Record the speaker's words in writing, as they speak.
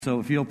So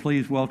if you'll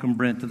please welcome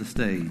Brent to the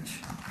stage.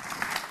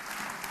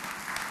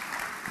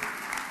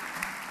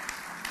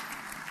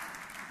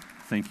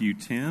 Thank you,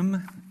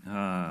 Tim.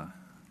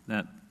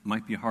 That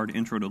might be a hard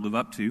intro to live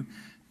up to.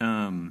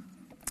 I'm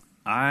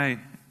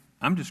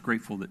just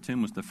grateful that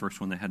Tim was the first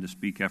one that had to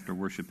speak after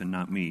worship and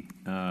not me.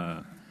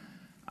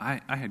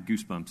 I had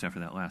goosebumps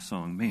after that last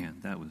song. Man,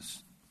 that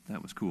was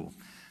cool.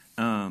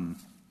 All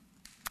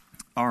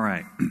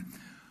right.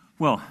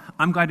 Well,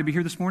 I'm glad to be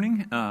here this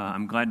morning.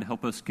 I'm glad to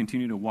help us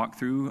continue to walk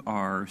through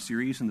our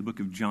series in the book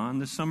of John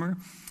this summer.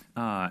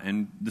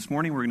 And this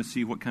morning we're going to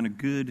see what kind of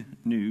good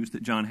news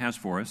that John has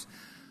for us.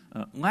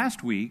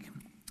 Last week,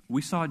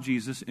 we saw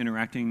Jesus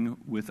interacting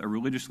with a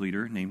religious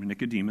leader named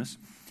Nicodemus.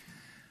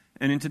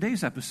 And in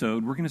today's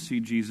episode, we're going to see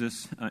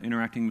Jesus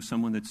interacting with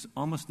someone that's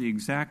almost the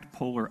exact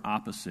polar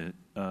opposite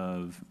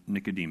of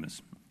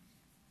Nicodemus.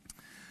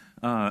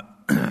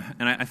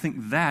 And I think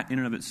that, in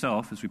and of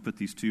itself, as we put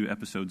these two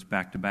episodes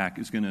back to back,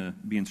 is going to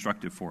be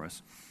instructive for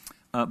us.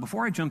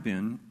 Before I jump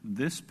in,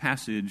 this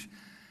passage,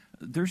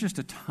 there's just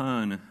a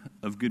ton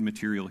of good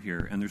material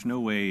here, and there's no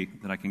way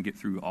that I can get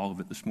through all of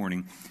it this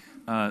morning.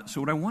 So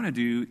what I want to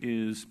do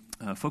is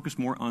focus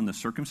more on the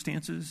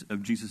circumstances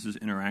of Jesus'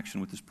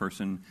 interaction with this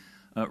person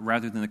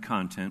rather than the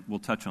content. We'll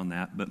touch on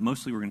that, but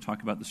mostly we're going to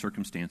talk about the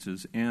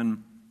circumstances.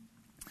 And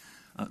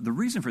the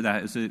reason for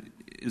that is that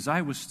as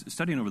I was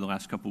studying over the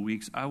last couple of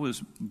weeks, I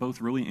was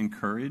both really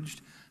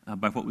encouraged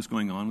by what was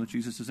going on with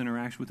Jesus'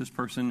 interaction with this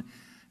person,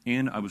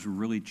 and I was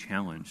really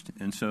challenged.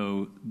 And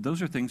so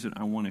those are things that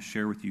I want to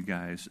share with you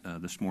guys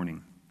this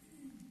morning.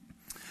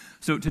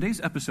 So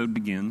today's episode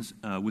begins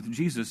with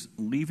Jesus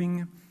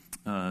leaving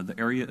the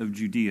area of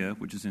Judea,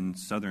 which is in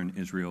southern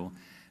Israel,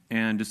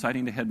 and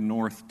deciding to head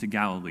north to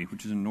Galilee,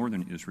 which is in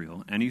northern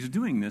Israel. And he's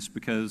doing this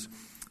because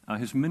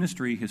his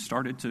ministry has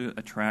started to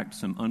attract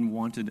some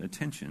unwanted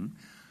attention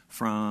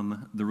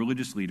from the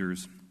religious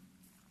leaders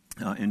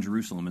in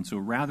Jerusalem. And so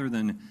rather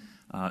than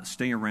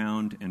stay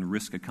around and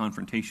risk a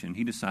confrontation,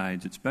 he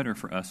decides it's better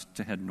for us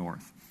to head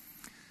north.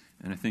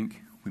 And I think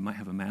we might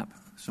have a map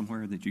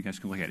somewhere that you guys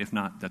can look at. If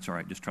not, that's all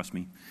right. Just trust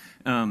me.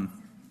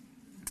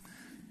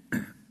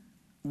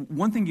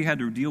 One thing you had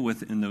to deal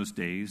with in those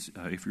days,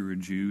 if you were a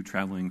Jew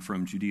traveling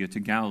from Judea to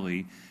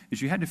Galilee, is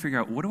you had to figure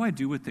out, what do I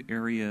do with the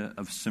area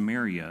of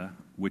Samaria,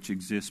 which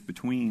exists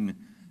between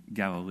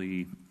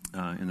Galilee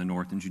in the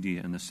north and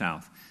Judea in the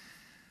south?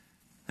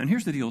 And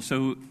here's the deal.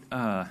 So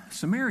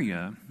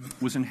Samaria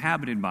was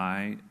inhabited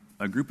by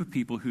a group of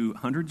people who,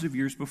 hundreds of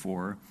years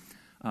before,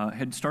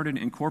 had started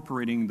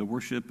incorporating the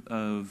worship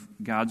of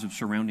gods of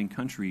surrounding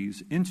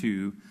countries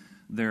into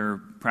their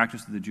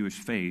practice of the Jewish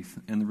faith.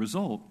 And the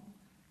result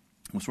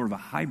was sort of a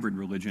hybrid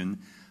religion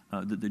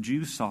that the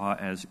Jews saw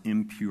as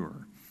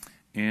impure.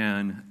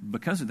 And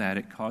because of that,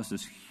 it caused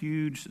this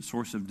huge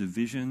source of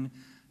division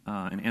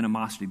and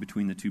animosity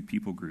between the two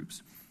people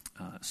groups.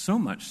 So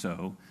much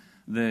so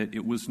that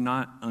it was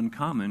not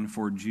uncommon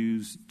for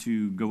Jews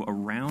to go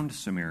around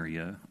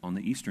Samaria on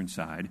the eastern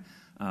side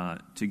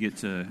to get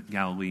to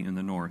Galilee in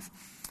the north.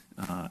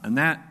 And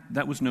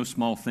that was no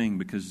small thing,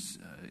 because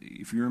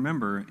if you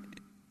remember,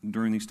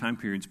 during these time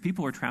periods,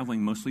 people are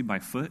traveling mostly by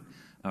foot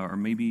or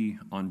maybe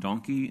on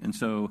donkey. And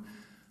so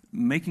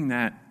making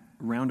that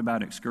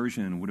roundabout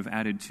excursion would have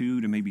added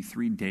 2 to maybe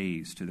 3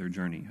 days to their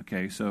journey.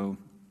 Okay, so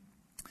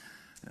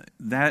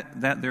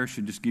that there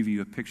should just give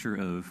you a picture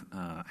of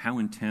how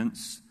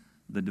intense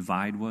the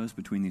divide was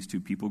between these two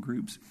people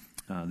groups.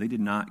 They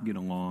did not get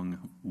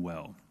along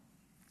well.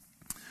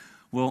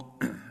 Well,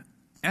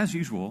 as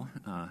usual,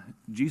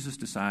 Jesus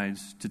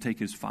decides to take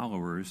his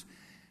followers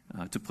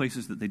to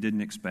places that they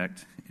didn't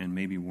expect and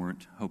maybe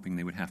weren't hoping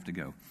they would have to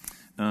go.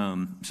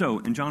 So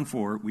in John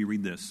 4, we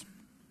read this.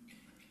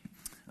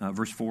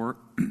 Verse 4,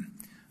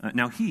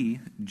 now he,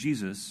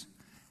 Jesus,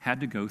 had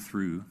to go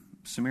through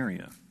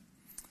Samaria.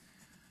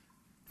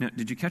 Now,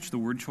 did you catch the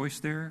word choice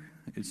there?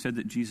 It said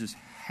that Jesus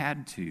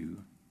had to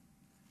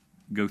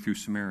go through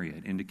Samaria.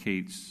 It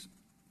indicates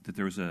that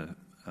there was a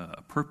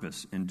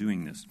purpose in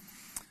doing this.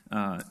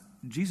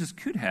 Jesus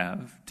could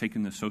have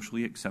taken the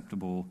socially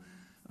acceptable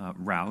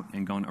route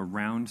and gone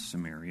around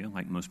Samaria,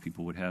 like most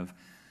people would have.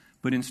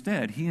 But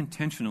instead, he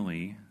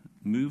intentionally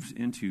moves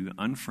into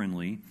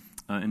unfriendly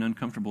and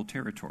uncomfortable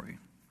territory.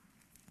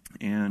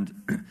 And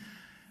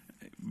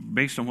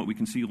based on what we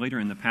can see later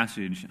in the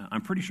passage,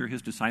 I'm pretty sure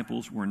his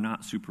disciples were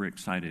not super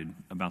excited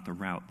about the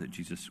route that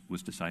Jesus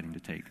was deciding to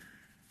take.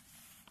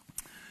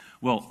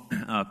 Well,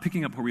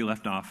 picking up where we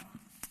left off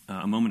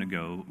a moment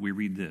ago, we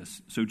read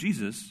this. So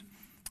Jesus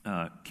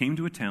came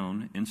to a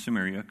town in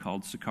Samaria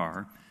called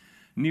Sychar,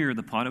 near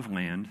the plot of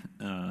land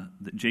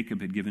that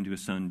Jacob had given to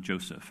his son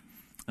Joseph.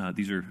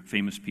 These are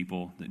famous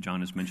people that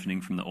John is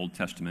mentioning from the Old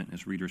Testament,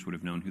 as readers would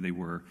have known who they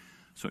were,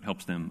 so it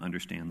helps them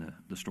understand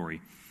the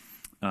story.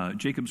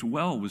 Jacob's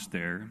well was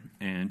there,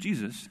 and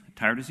Jesus,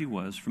 tired as he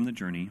was from the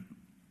journey,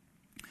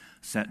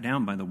 sat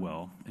down by the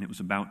well, and it was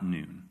about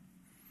noon.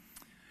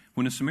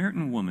 When a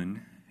Samaritan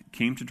woman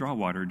came to draw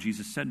water,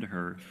 Jesus said to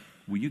her,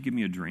 "Will you give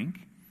me a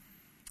drink?"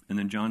 And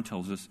then John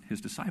tells us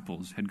his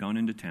disciples had gone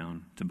into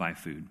town to buy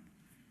food.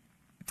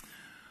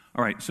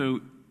 All right,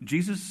 so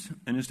Jesus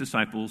and his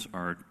disciples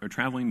are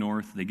traveling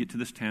north. They get to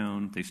this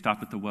town. They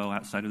stop at the well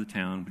outside of the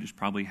town, which is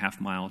probably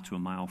half mile to a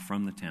mile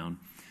from the town.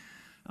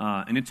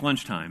 And it's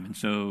lunchtime. And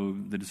so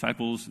the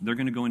disciples, they're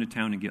going to go into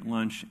town and get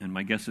lunch. And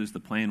my guess is the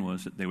plan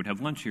was that they would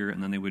have lunch here,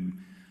 and then they would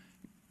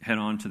head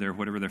on to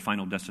whatever their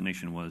final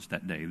destination was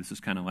that day. This is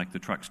kind of like the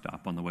truck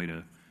stop on the way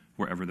to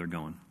wherever they're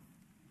going.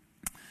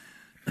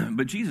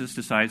 But Jesus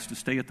decides to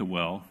stay at the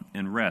well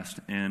and rest.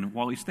 And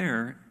while he's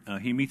there,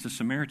 he meets a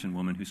Samaritan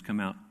woman who's come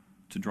out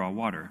to draw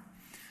water.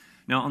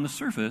 Now, on the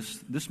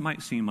surface, this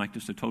might seem like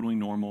just a totally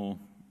normal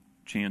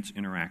chance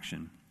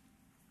interaction.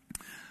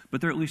 But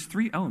there are at least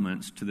three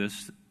elements to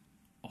this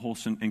whole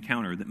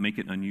encounter that make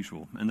it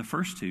unusual. And the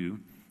first two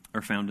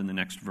are found in the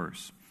next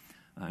verse.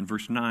 In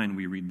verse 9,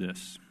 we read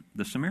this.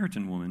 The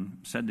Samaritan woman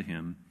said to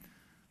him,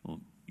 "Well,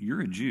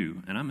 you're a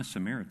Jew, and I'm a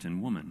Samaritan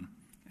woman.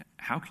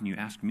 How can you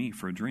ask me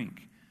for a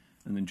drink?"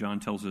 And then John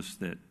tells us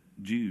that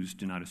Jews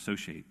do not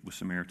associate with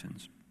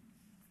Samaritans.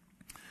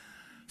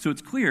 So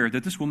it's clear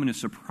that this woman is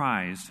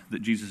surprised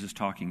that Jesus is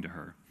talking to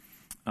her.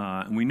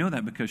 And we know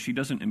that because she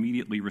doesn't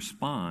immediately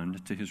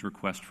respond to his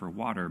request for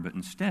water, but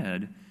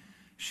instead,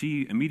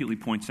 she immediately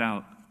points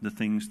out the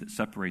things that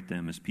separate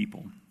them as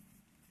people.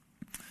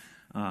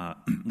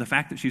 The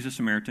fact that she's a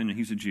Samaritan and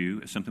he's a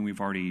Jew is something we've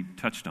already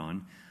touched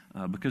on.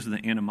 Because of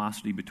the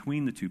animosity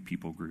between the two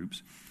people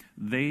groups,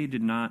 they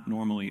did not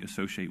normally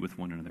associate with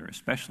one another,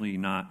 especially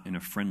not in a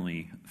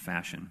friendly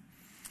fashion.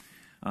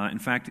 In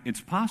fact,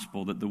 it's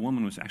possible that the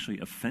woman was actually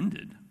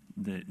offended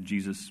that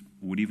Jesus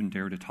would even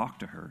dare to talk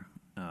to her.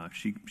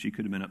 She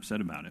could have been upset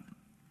about it.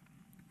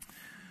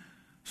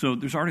 So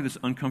there's already this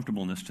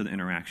uncomfortableness to the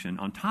interaction.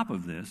 On top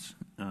of this,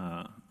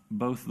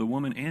 both the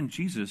woman and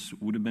Jesus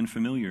would have been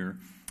familiar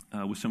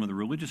with some of the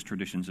religious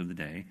traditions of the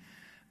day,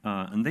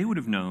 and they would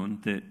have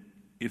known that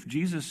if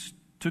Jesus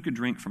took a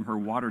drink from her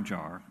water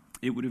jar,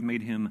 it would have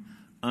made him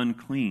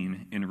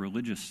unclean in a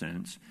religious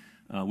sense,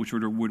 which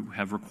would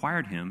have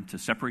required him to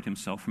separate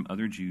himself from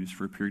other Jews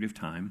for a period of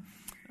time,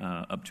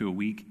 up to a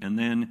week, and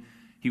then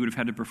he would have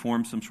had to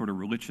perform some sort of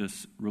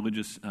religious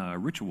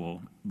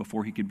ritual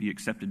before he could be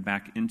accepted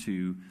back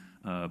into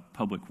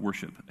public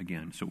worship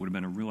again. So it would have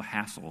been a real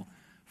hassle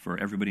for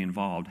everybody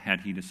involved had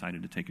he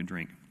decided to take a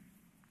drink.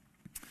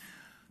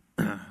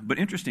 But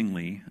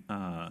interestingly,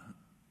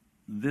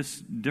 this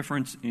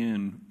difference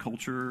in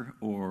culture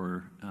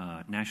or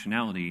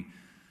nationality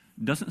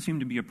doesn't seem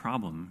to be a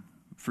problem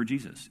for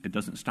Jesus. It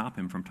doesn't stop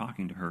him from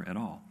talking to her at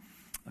all.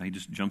 He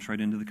just jumps right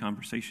into the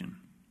conversation.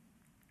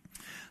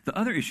 The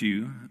other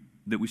issue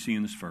that we see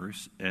in this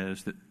verse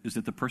is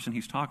that the person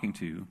he's talking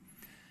to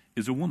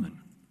is a woman.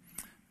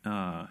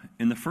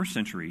 In the first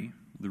century,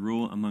 the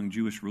rule among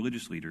Jewish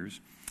religious leaders,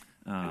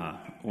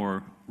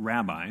 or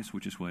rabbis,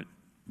 which is what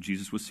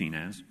Jesus was seen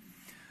as,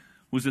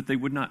 was that they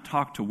would not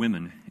talk to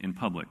women in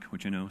public,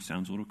 which I know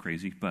sounds a little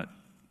crazy, but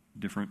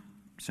different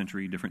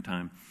century, different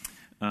time.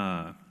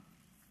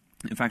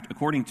 In fact,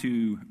 according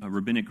to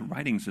rabbinic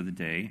writings of the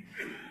day,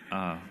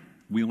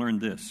 we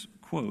learned this,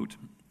 quote,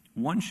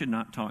 "One should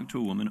not talk to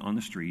a woman on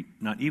the street,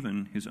 not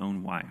even his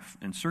own wife,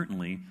 and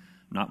certainly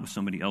not with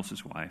somebody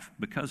else's wife,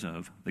 because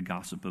of the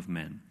gossip of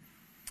men."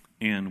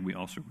 And we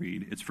also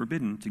read, "It's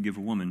forbidden to give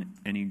a woman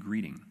any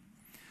greeting."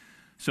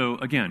 So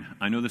again,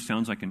 I know this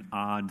sounds like an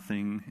odd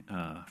thing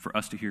for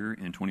us to hear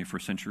in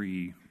 21st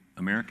century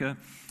America,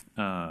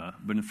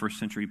 but in first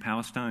century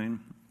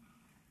Palestine,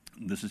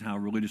 this is how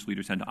religious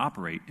leaders had to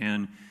operate.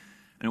 And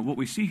what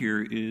we see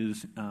here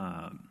is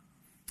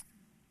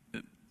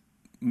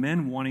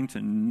men wanting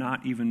to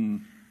not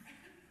even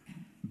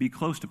be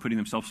close to putting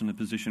themselves in a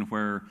position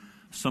where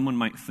someone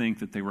might think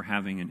that they were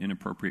having an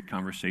inappropriate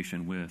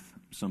conversation with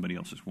somebody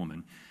else's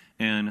woman.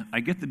 And I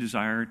get the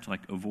desire to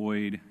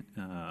avoid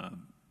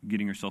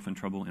getting yourself in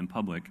trouble in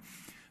public,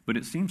 but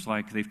it seems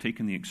like they've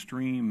taken the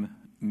extreme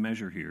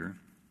measure here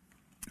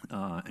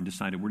and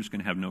decided we're just going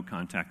to have no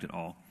contact at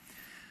all.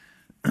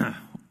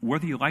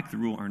 Whether you like the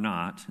rule or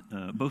not,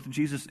 both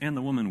Jesus and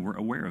the woman were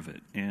aware of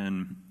it.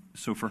 And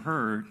so for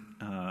her,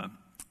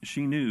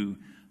 she knew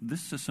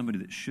this is somebody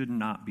that should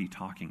not be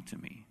talking to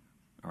me.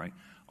 All right.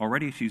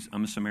 Already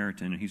I'm a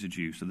Samaritan and he's a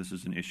Jew, so this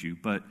is an issue.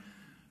 But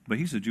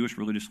he's a Jewish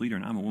religious leader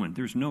and I'm a woman.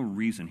 There's no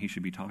reason he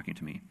should be talking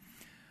to me.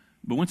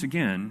 But once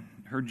again,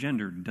 her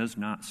gender does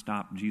not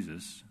stop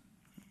Jesus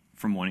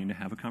from wanting to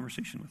have a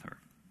conversation with her.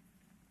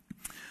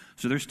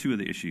 So there's two of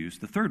the issues.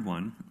 The third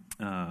one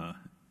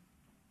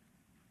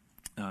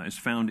is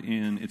found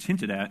it's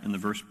hinted at in the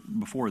verse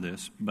before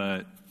this,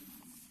 but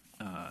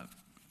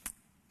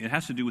it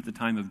has to do with the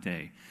time of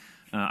day.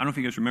 I don't know if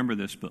you guys remember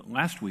this, but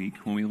last week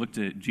when we looked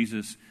at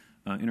Jesus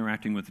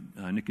interacting with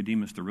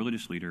Nicodemus, the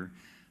religious leader,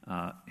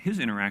 his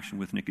interaction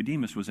with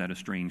Nicodemus was at a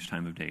strange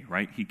time of day,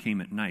 right? He came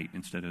at night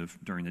instead of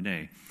during the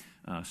day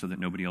so that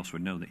nobody else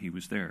would know that he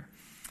was there.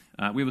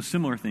 We have a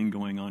similar thing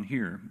going on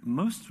here.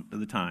 Most of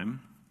the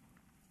time,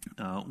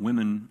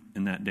 women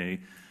in that day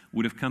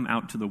would have come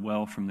out to the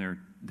well from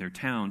their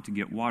town to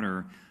get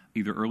water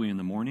either early in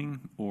the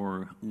morning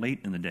or late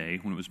in the day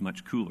when it was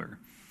much cooler.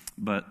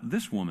 But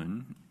this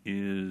woman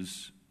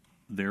is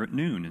there at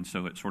noon. And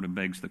so it sort of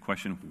begs the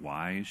question,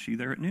 why is she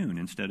there at noon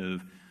instead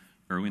of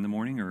early in the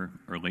morning or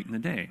late in the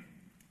day?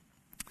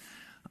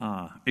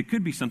 It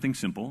could be something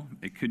simple.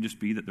 It could just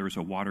be that there was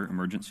a water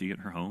emergency at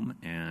her home,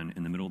 and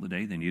in the middle of the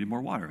day they needed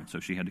more water, and so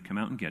she had to come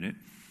out and get it.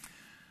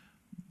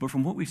 But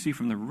from what we see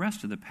from the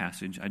rest of the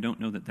passage, I don't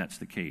know that that's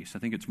the case. I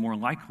think it's more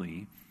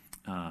likely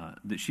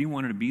that she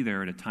wanted to be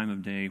there at a time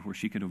of day where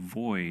she could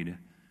avoid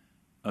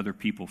other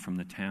people from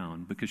the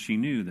town, because she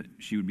knew that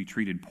she would be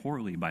treated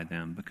poorly by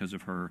them because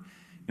of her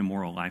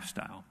immoral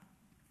lifestyle.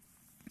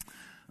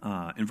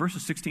 In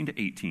verses 16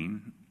 to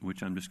 18,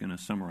 which I'm just going to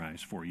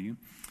summarize for you,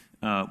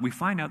 we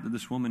find out that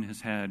this woman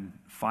has had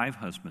 5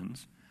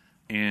 husbands,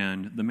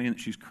 and the man that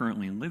she's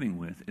currently living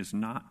with is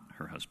not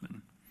her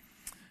husband.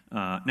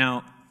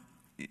 Now,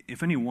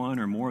 if any one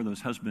or more of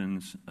those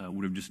husbands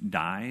would have just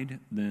died,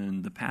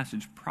 then the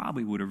passage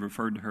probably would have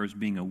referred to her as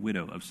being a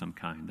widow of some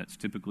kind. That's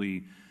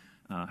typically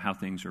how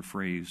things are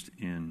phrased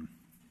in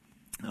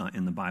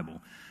the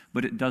Bible.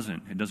 But it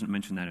doesn't. It doesn't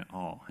mention that at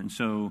all. And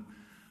so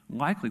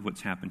likely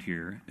what's happened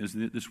here is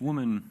that this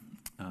woman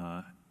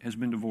has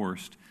been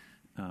divorced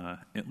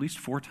at least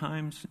 4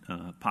 times,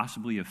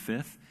 possibly a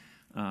 5th.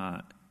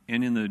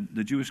 And in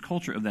the Jewish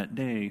culture of that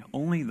day,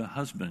 only the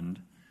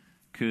husband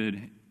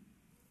could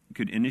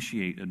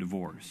initiate a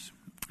divorce.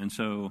 And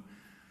so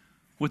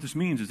what this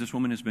means is this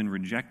woman has been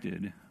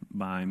rejected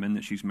by men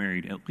that she's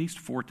married at least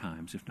 4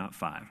 times, if not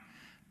 5.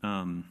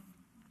 And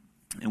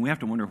we have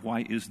to wonder,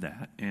 why is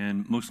that?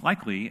 And most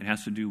likely it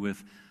has to do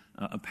with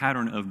a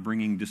pattern of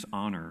bringing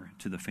dishonor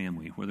to the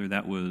family, whether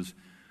that was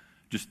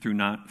just through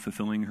not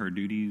fulfilling her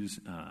duties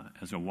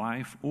as a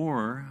wife,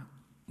 or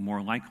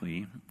more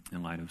likely,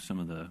 in light of some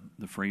of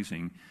the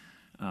phrasing,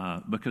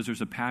 because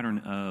there's a pattern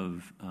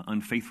of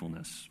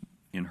unfaithfulness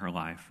in her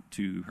life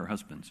to her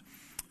husbands.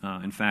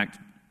 In fact,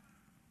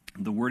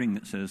 the wording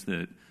that says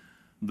that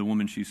the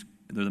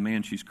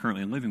man she's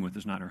currently living with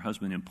is not her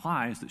husband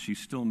implies that she's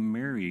still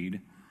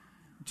married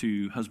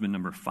to husband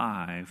number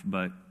 5,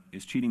 but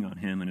is cheating on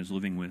him and is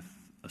living with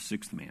a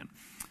 6th man.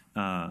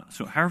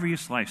 So however you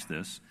slice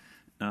this,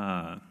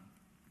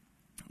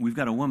 we've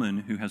got a woman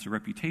who has a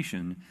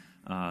reputation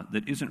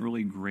that isn't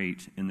really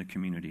great in the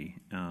community.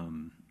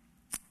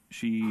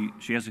 She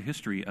has a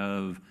history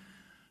of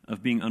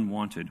being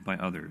unwanted by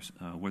others,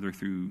 whether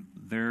through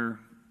their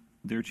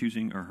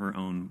choosing or her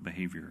own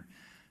behavior.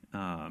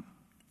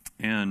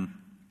 And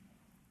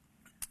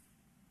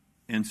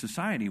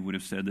society would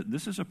have said that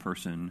this is a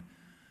person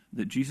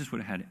that Jesus would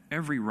have had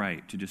every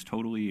right to just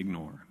totally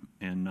ignore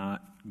and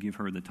not give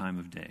her the time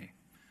of day.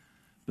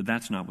 But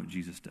that's not what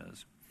Jesus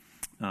does.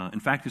 In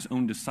fact, his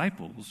own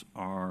disciples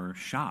are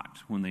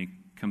shocked when they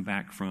come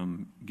back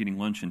from getting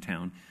lunch in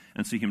town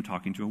and see him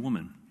talking to a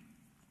woman.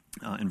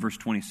 In verse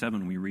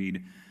 27, we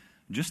read,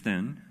 "Just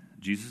then,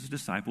 Jesus'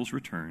 disciples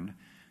returned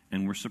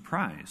and were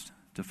surprised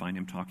to find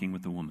him talking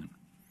with the woman.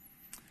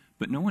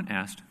 But no one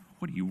asked,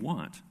 'What do you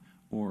want?'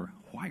 or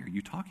 'Why are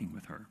you talking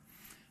with her?'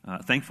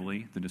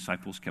 Thankfully, the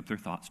disciples kept their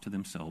thoughts to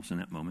themselves in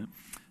that moment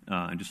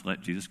and just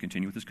let Jesus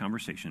continue with his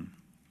conversation.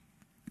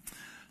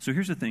 So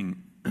here's the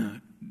thing.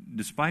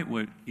 Despite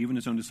what even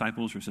his own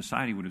disciples or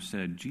society would have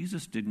said,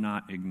 Jesus did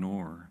not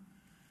ignore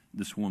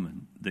this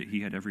woman, that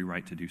he had every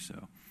right to do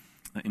so.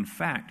 In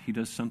fact, he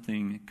does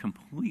something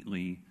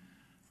completely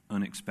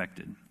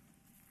unexpected.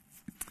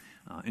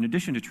 In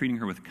addition to treating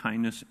her with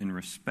kindness and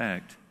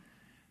respect,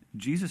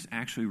 Jesus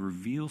actually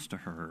reveals to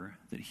her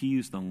that he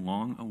is the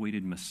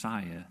long-awaited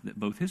Messiah that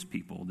both his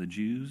people, the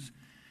Jews,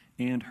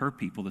 and her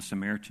people, the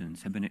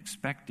Samaritans, have been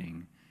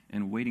expecting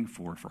and waiting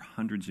for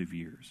hundreds of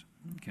years.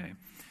 Okay.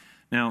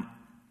 Now,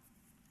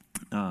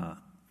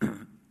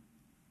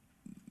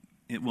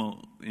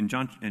 in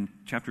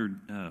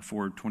chapter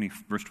 4,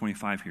 verse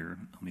 25 here,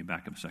 let me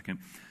back up a second.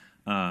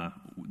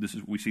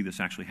 We see this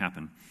actually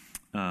happen.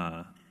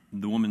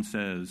 The woman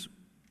says,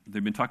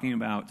 they've been talking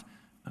about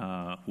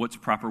what's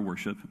proper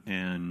worship,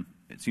 and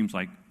it seems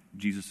like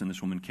Jesus and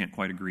this woman can't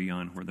quite agree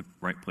on where the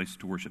right place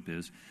to worship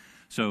is.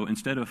 So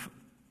instead of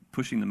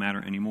pushing the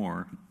matter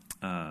anymore,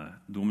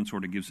 the woman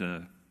sort of gives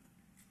a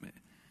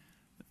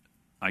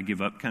I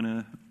give up kind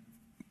of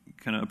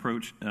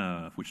approach,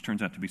 which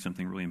turns out to be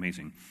something really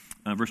amazing.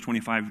 Verse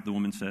 25, the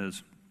woman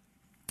says,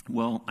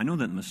 "Well, I know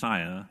that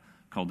Messiah,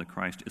 called the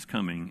Christ, is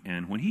coming,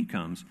 and when he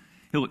comes,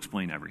 he'll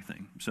explain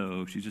everything."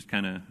 So she's just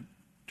kind of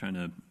trying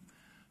to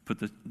put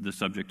the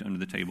subject under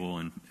the table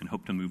and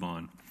hope to move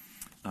on.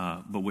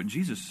 But what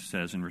Jesus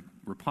says in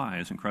reply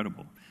is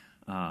incredible.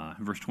 In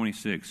verse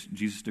 26,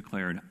 Jesus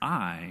declared,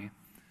 "I,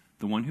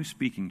 the one who's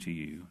speaking to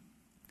you,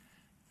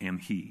 am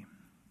he."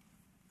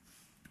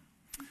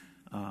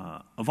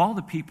 Of all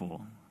the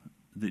people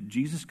that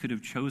Jesus could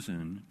have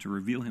chosen to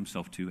reveal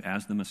himself to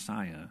as the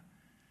Messiah,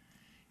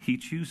 he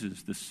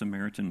chooses this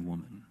Samaritan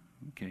woman,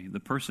 okay, the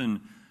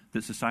person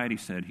that society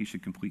said he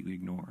should completely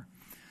ignore.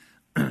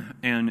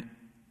 And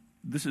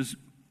this is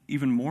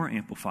even more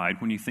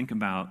amplified when you think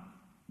about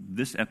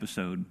this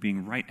episode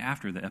being right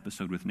after the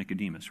episode with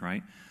Nicodemus,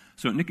 right?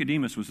 So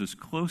Nicodemus was as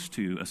close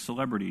to a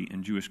celebrity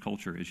in Jewish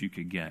culture as you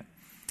could get.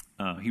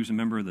 He was a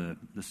member of the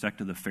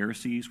sect of the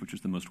Pharisees, which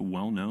was the most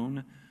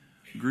well-known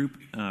group,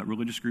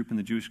 religious group in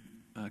the Jewish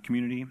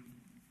community.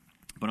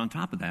 But on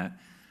top of that,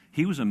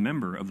 he was a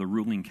member of the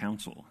ruling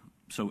council.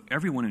 So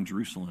everyone in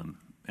Jerusalem,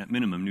 at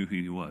minimum, knew who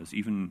he was.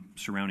 Even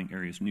surrounding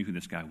areas knew who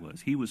this guy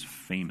was. He was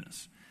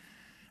famous.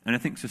 And I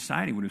think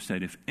society would have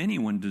said if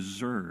anyone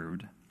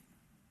deserved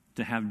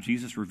to have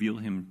Jesus reveal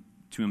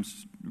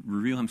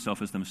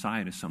himself as the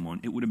Messiah to someone,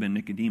 it would have been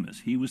Nicodemus.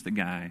 He was the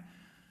guy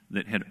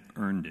that had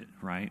earned it,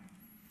 right?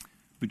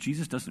 But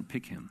Jesus doesn't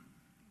pick him.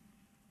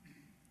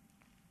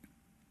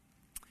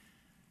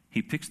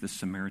 He picks the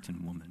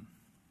Samaritan woman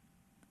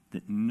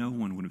that no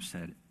one would have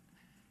said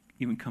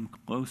even come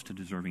close to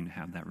deserving to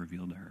have that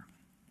revealed to her.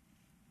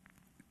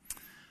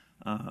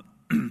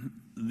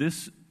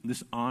 This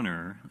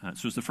honor,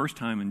 so it's the first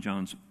time in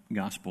John's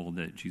gospel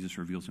that Jesus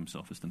reveals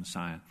himself as the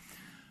Messiah.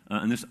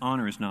 And this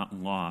honor is not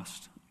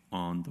lost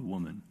on the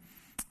woman.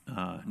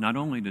 Not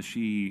only does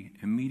she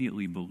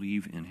immediately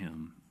believe in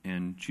him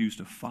and choose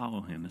to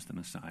follow him as the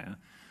Messiah,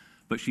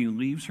 but she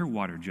leaves her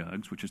water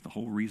jugs, which is the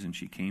whole reason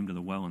she came to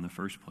the well in the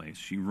first place.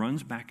 She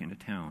runs back into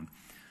town.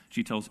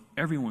 She tells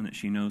everyone that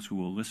she knows who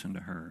will listen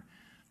to her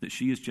that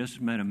she has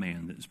just met a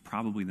man that is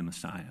probably the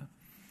Messiah.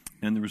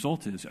 And the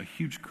result is a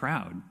huge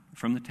crowd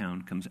from the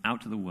town comes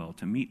out to the well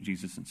to meet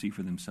Jesus and see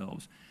for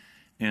themselves.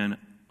 And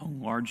a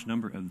large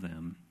number of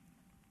them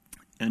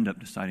end up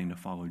deciding to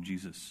follow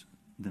Jesus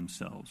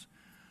themselves.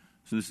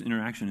 So this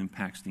interaction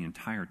impacts the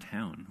entire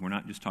town. We're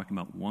not just talking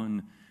about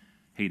one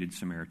hated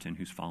Samaritan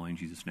who's following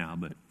Jesus now,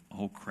 but a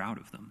whole crowd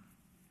of them.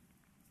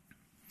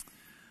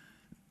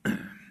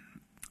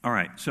 All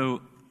right,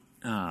 so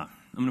I'm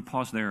going to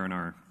pause there in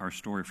our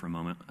story for a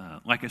moment.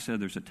 Like I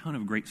said, there's a ton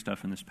of great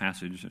stuff in this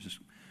passage. There's this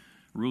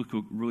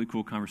really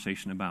cool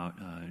conversation about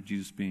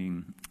Jesus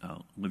being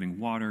living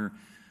water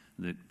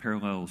that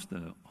parallels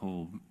the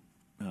whole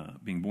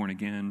being born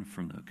again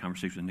from the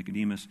conversation with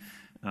Nicodemus.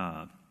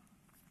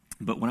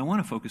 But what I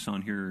want to focus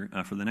on here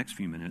for the next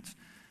few minutes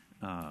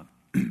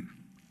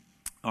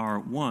are,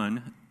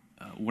 one,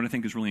 what I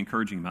think is really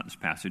encouraging about this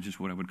passage is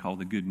what I would call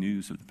the good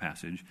news of the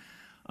passage.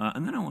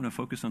 And then I want to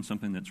focus on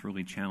something that's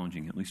really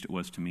challenging, at least it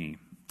was to me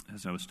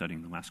as I was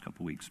studying the last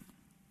couple weeks.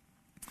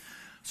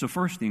 So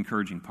first, the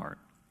encouraging part.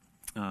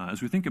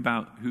 As we think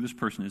about who this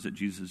person is that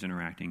Jesus is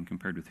interacting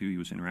compared with who he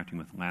was interacting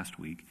with last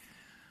week,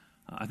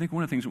 I think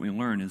one of the things that we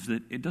learn is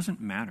that it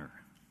doesn't matter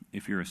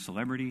if you're a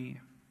celebrity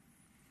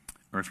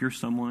or if you're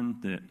someone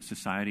that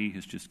society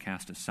has just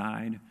cast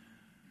aside,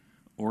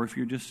 or if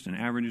you're just an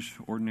average,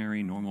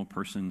 ordinary, normal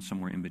person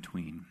somewhere in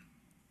between.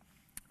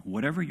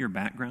 Whatever your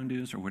background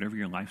is or whatever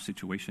your life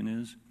situation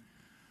is,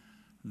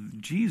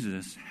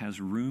 Jesus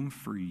has room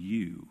for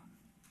you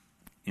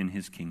in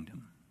his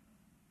kingdom.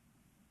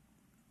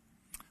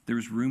 There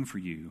is room for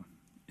you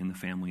in the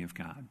family of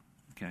God,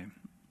 okay?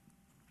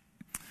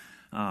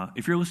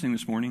 If you're listening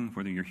this morning,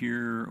 whether you're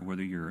here or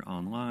whether you're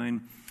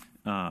online,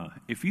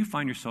 if you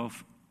find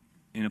yourself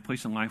in a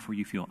place in life where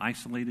you feel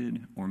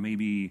isolated, or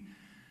maybe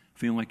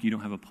feeling like you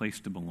don't have a place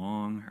to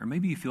belong, or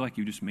maybe you feel like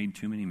you just made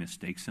too many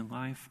mistakes in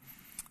life,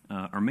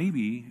 or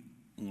maybe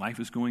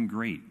life is going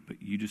great,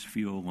 but you just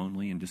feel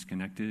lonely and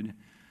disconnected,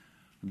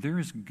 there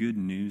is good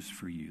news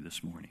for you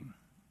this morning.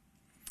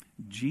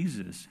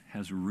 Jesus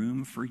has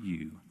room for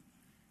you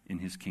in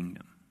his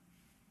kingdom.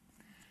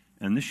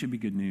 And this should be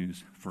good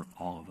news for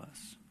all of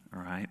us,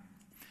 all right?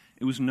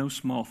 It was no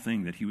small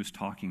thing that he was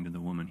talking to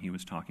the woman he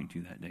was talking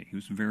to that day. He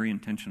was very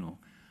intentional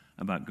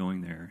about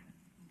going there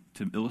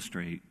to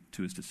illustrate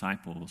to his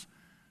disciples,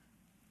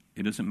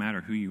 it doesn't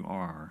matter who you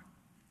are,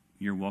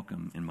 you're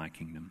welcome in my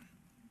kingdom.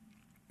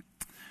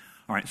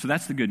 All right, so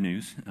that's the good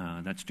news.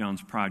 That's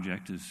John's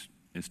project,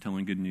 is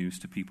telling good news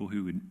to people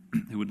who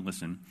would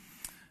listen.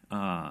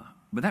 But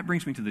that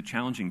brings me to the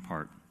challenging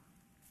part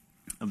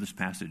of this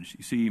passage.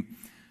 You see,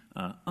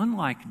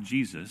 unlike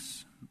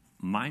Jesus,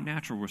 my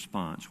natural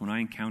response when I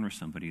encounter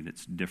somebody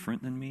that's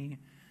different than me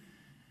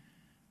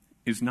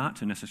is not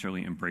to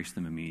necessarily embrace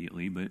them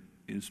immediately, but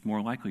is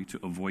more likely to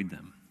avoid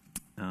them.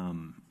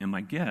 And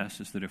my guess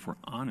is that if we're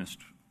honest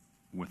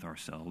with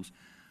ourselves,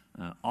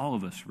 all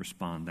of us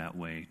respond that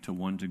way to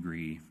one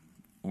degree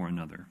or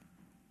another.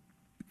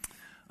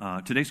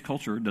 Today's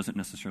culture doesn't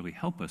necessarily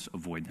help us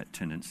avoid that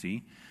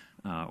tendency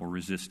or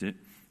resist it.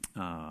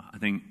 I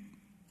think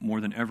more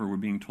than ever, we're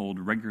being told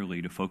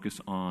regularly to focus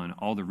on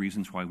all the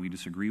reasons why we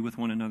disagree with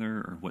one another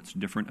or what's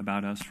different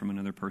about us from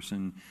another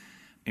person.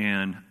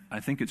 And I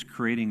think it's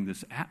creating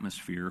this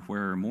atmosphere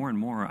where more and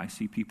more I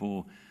see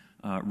people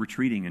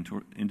retreating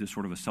into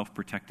sort of a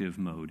self-protective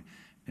mode.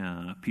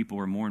 People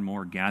are more and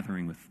more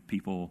gathering with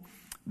people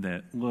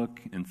that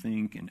look and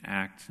think and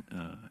act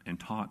and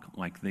talk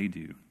like they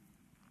do.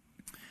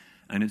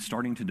 And it's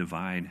starting to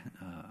divide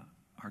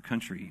our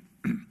country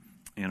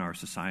and our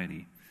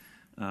society.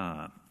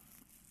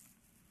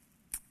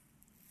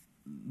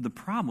 The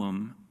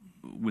problem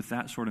with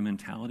that sort of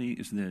mentality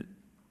is that,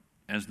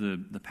 as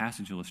the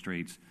passage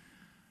illustrates,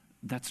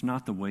 that's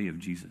not the way of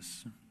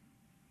Jesus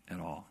at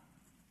all.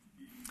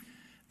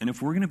 And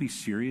if we're going to be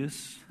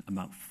serious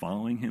about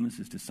following him as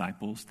his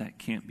disciples, that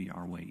can't be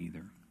our way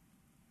either.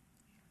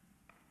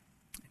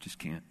 It just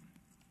can't.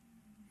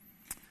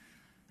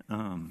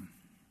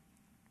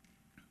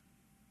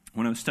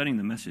 When I was studying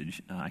the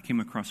message, I came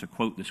across a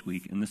quote this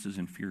week, and this is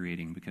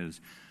infuriating because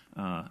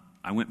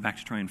I went back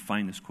to try and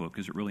find this quote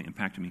because it really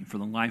impacted me. For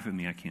the life of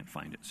me, I can't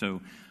find it.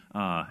 So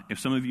if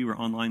some of you are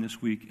online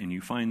this week and you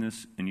find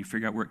this and you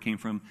figure out where it came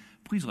from,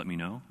 please let me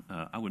know.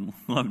 I would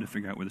love to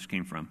figure out where this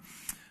came from.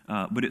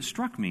 But it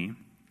struck me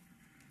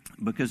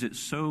because it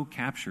so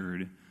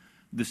captured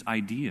this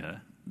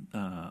idea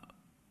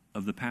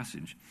of the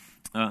passage.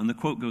 And the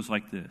quote goes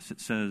like this. It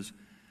says,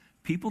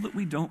 "People that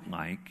we don't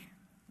like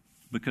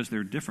because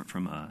they're different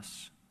from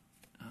us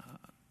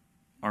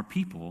are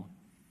people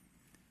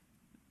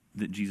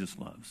that Jesus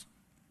loves."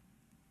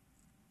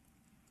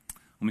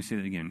 Let me say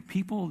that again.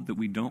 People that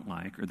we don't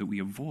like or that we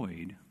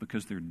avoid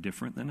because they're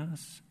different than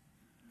us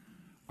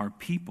are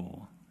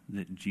people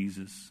that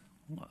Jesus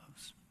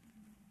loves.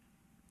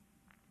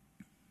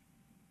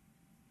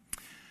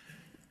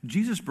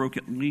 Jesus broke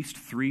at least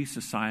 3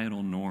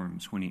 societal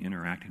norms when he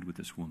interacted with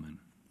this woman,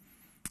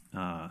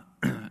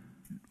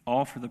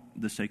 all for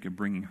the sake of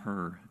bringing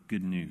her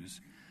good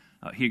news.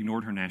 He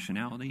ignored her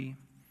nationality,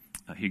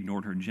 he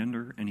ignored her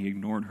gender, and he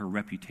ignored her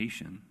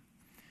reputation.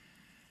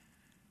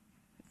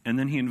 And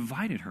then he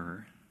invited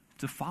her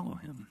to follow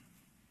him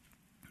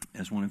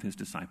as one of his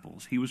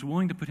disciples. He was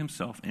willing to put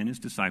himself and his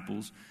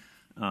disciples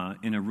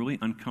in a really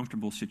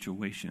uncomfortable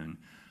situation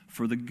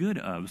for the good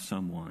of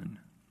someone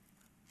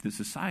that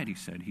society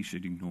said he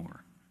should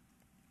ignore.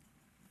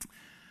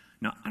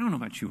 Now, I don't know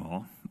about you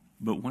all,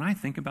 but when I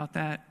think about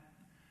that,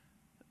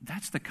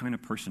 that's the kind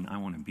of person I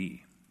want to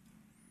be.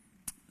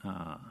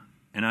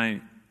 And I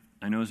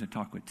know as I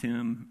talk with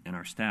Tim and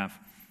our staff,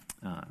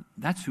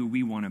 that's who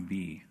we want to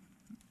be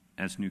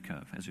as New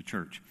Cove, as a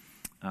church.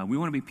 We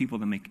want to be people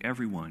that make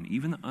everyone,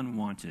 even the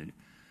unwanted,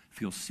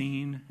 feel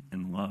seen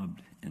and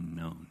loved and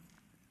known.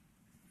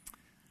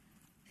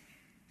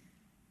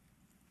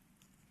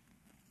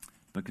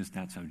 Because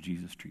that's how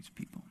Jesus treats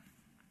people.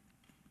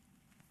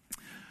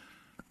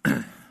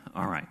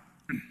 All right.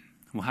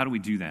 Well, how do we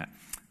do that?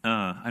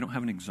 I don't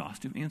have an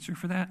exhaustive answer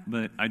for that,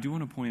 but I do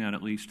want to point out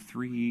at least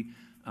 3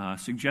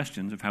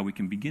 suggestions of how we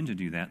can begin to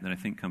do that I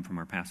think come from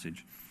our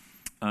passage.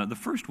 The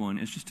first one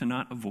is just to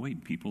not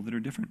avoid people that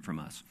are different from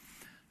us.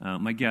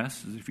 My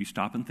guess is if you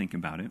stop and think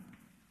about it,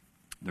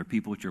 there are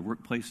people at your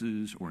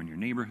workplaces or in your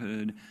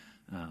neighborhood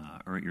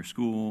or at your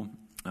school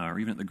or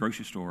even at the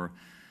grocery store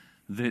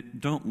that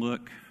don't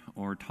look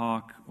or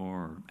talk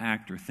or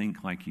act or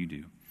think like you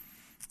do.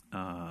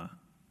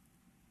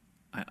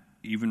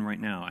 Even right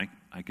now,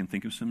 I can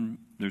think of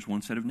there's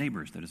one set of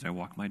neighbors that as I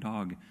walk my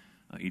dog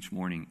each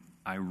morning,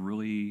 I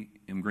really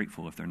am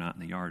grateful if they're not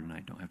in the yard and I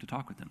don't have to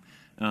talk with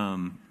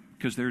them.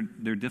 Because they're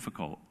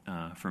difficult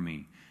for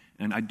me.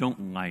 And I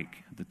don't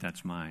like that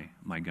that's my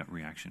gut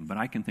reaction. But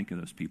I can think of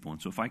those people. And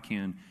so if I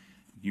can,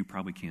 you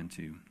probably can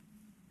too.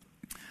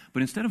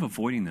 But instead of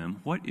avoiding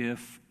them, what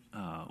if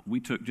we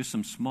took just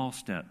some small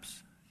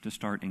steps to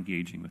start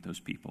engaging with those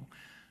people?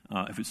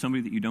 If it's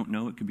somebody that you don't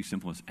know, it could be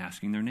simple as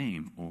asking their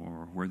name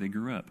or where they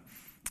grew up,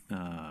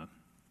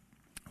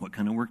 what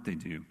kind of work they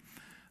do.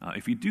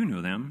 If you do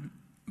know them,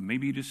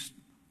 maybe you just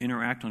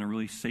interact on a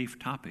really safe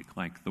topic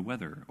like the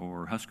weather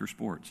or Husker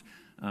sports.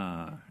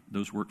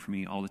 Those work for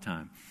me all the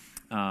time.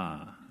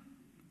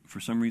 For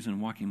some reason,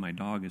 walking my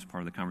dog is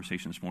part of the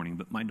conversation this morning,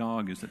 but my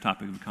dog is the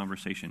topic of the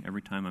conversation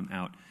every time I'm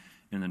out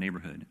in the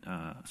neighborhood.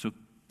 So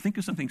think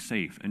of something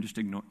safe and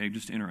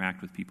just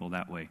interact with people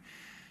that way.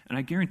 And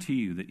I guarantee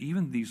you that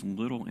even these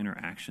little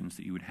interactions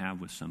that you would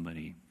have with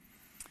somebody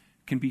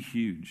can be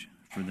huge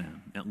for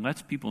them. It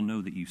lets people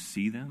know that you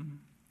see them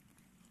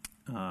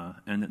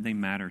and that they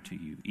matter to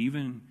you,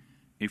 even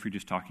if you're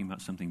just talking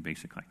about something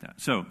basic like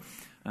that. So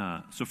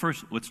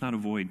first, let's not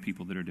avoid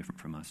people that are different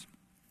from us.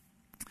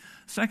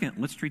 Second,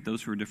 let's treat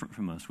those who are different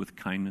from us with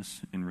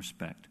kindness and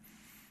respect.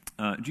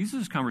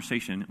 Jesus'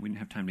 conversation, we didn't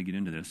have time to get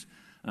into this,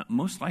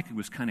 most likely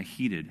was kind of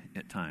heated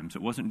at times.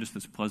 It wasn't just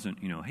this pleasant,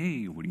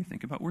 hey, what do you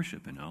think about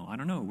worship? And I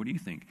don't know, what do you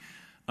think?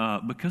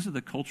 Because of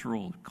the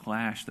cultural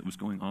clash that was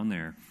going on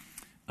there,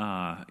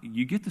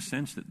 you get the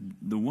sense that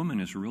the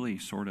woman is really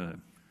sort of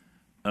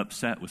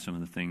upset with some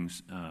of the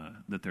things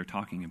that they're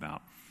talking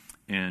about.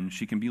 And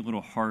she can be a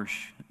little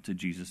harsh to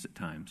Jesus at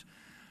times.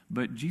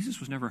 But Jesus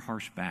was never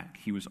harsh back.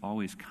 He was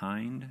always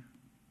kind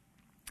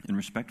and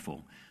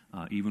respectful,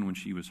 even when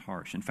she was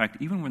harsh. In fact,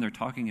 even when they're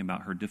talking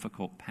about her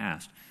difficult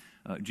past,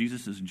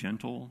 Jesus is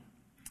gentle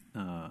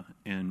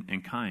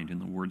and kind in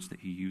the words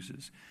that he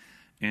uses.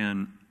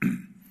 And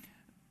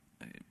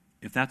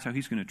if that's how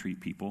he's going to treat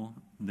people,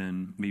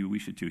 then maybe we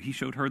should too. He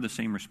showed her the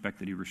same respect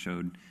that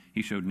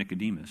he showed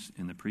Nicodemus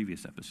in the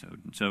previous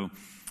episode. And so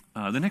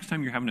the next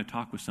time you're having to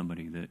talk with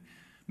somebody that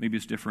maybe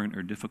is different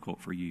or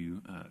difficult for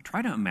you,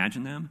 try to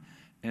imagine them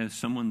as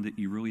someone that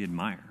you really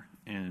admire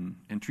and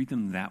treat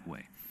them that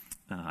way.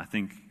 I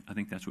think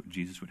that's what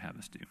Jesus would have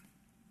us do.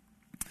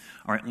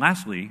 All right,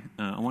 lastly,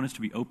 I want us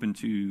to be open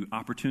to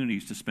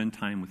opportunities to spend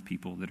time with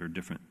people that are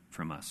different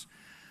from us.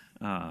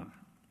 I'm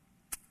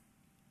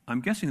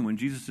guessing that when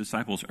Jesus'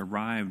 disciples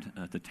arrived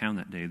at the town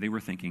that day, they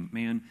were thinking,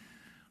 man,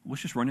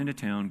 let's just run into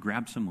town,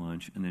 grab some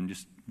lunch, and then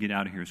just get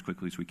out of here as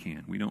quickly as we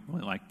can. We don't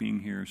really like being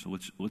here, so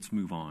let's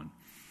move on.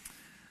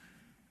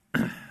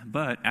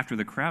 But after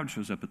the crowd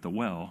shows up at the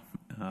well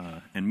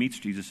and meets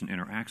Jesus and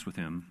interacts with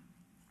him,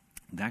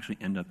 they actually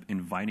end up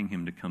inviting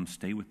him to come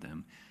stay with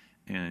them.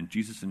 And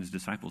Jesus and his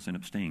disciples end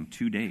up staying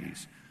 2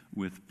 days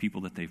with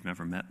people that they've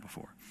never met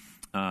before.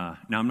 Now,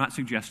 I'm not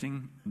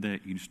suggesting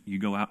that you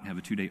go out and have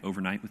a 2-day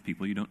overnight with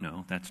people you don't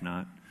know. That's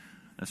not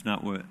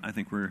what I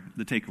think we're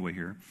the takeaway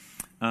here.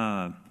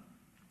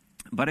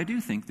 But I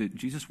do think that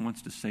Jesus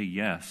wants to say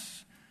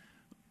yes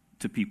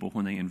to people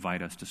when they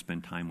invite us to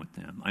spend time with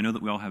them. I know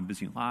that we all have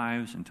busy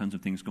lives and tons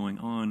of things going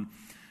on,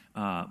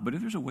 but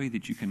if there's a way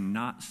that you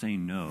cannot say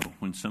no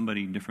when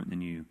somebody different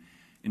than you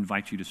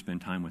invites you to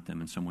spend time with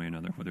them in some way or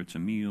another, whether it's a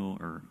meal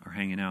or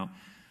hanging out,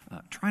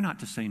 try not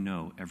to say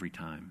no every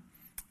time.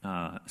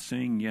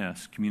 Saying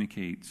yes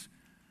communicates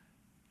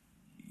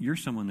you're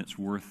someone that's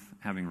worth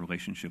having a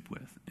relationship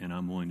with, and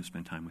I'm willing to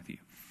spend time with you.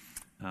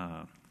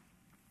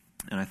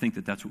 And I think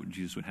that that's what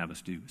Jesus would have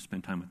us do,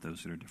 spend time with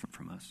those that are different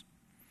from us.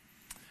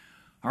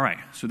 All right,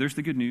 so there's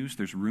the good news.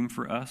 There's room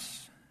for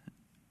us.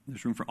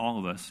 There's room for all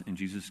of us in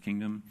Jesus'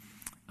 kingdom.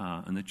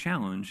 And the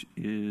challenge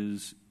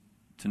is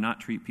to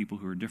not treat people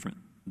who are different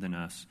than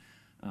us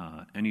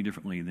any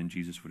differently than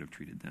Jesus would have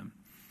treated them.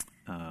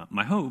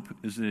 My hope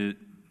is that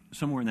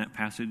somewhere in that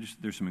passage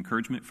there's some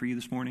encouragement for you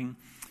this morning.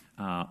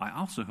 I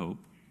also hope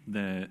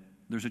that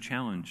there's a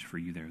challenge for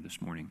you there this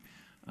morning,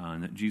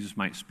 and that Jesus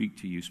might speak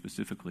to you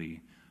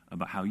specifically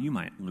about how you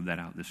might live that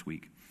out this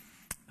week.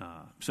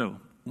 So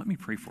let me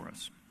pray for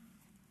us.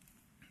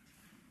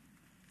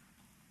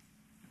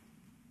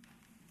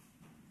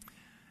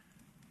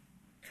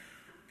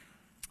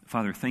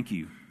 Father, thank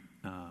you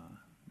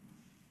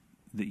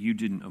that you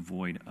didn't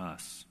avoid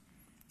us,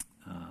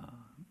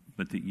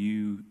 but that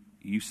you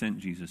sent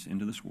Jesus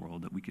into this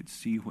world that we could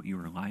see what you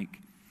were like,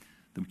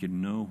 that we could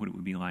know what it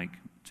would be like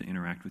to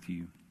interact with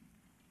you,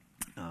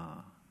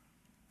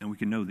 and we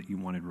could know that you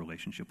wanted a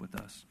relationship with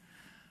us.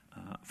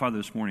 Father,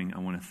 this morning I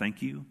want to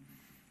thank you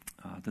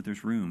that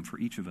there's room for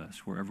each of us,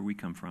 wherever we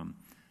come from,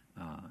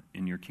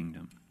 in your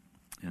kingdom,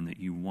 and that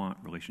you want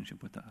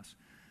relationship with us.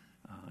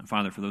 And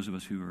Father, for those of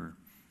us who are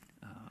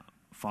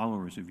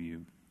followers of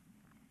you,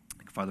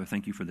 Father,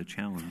 thank you for the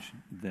challenge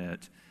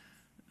that,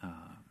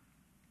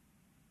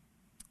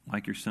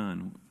 like your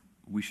Son,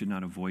 we should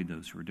not avoid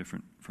those who are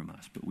different from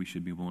us, but we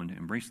should be willing to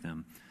embrace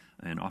them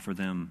and offer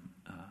them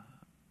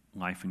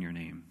life in your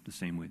name the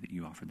same way that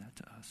you offered that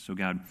to us. So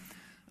God,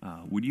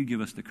 would you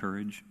give us the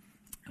courage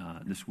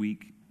this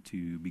week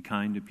to be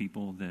kind to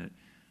people that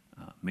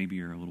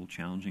maybe are a little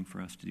challenging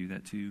for us to do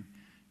that to?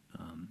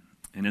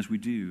 And as we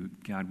do,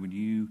 God, would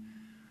you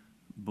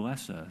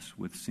bless us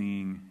with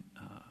seeing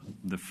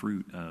the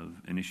fruit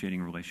of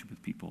initiating a relationship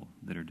with people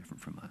that are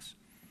different from us.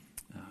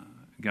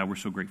 God, we're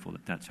so grateful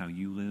that that's how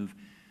you live,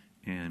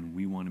 and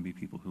we want to be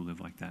people who live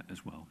like that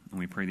as well. And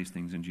we pray these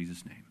things in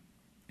Jesus' name.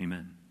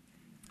 Amen.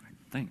 All right,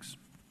 thanks.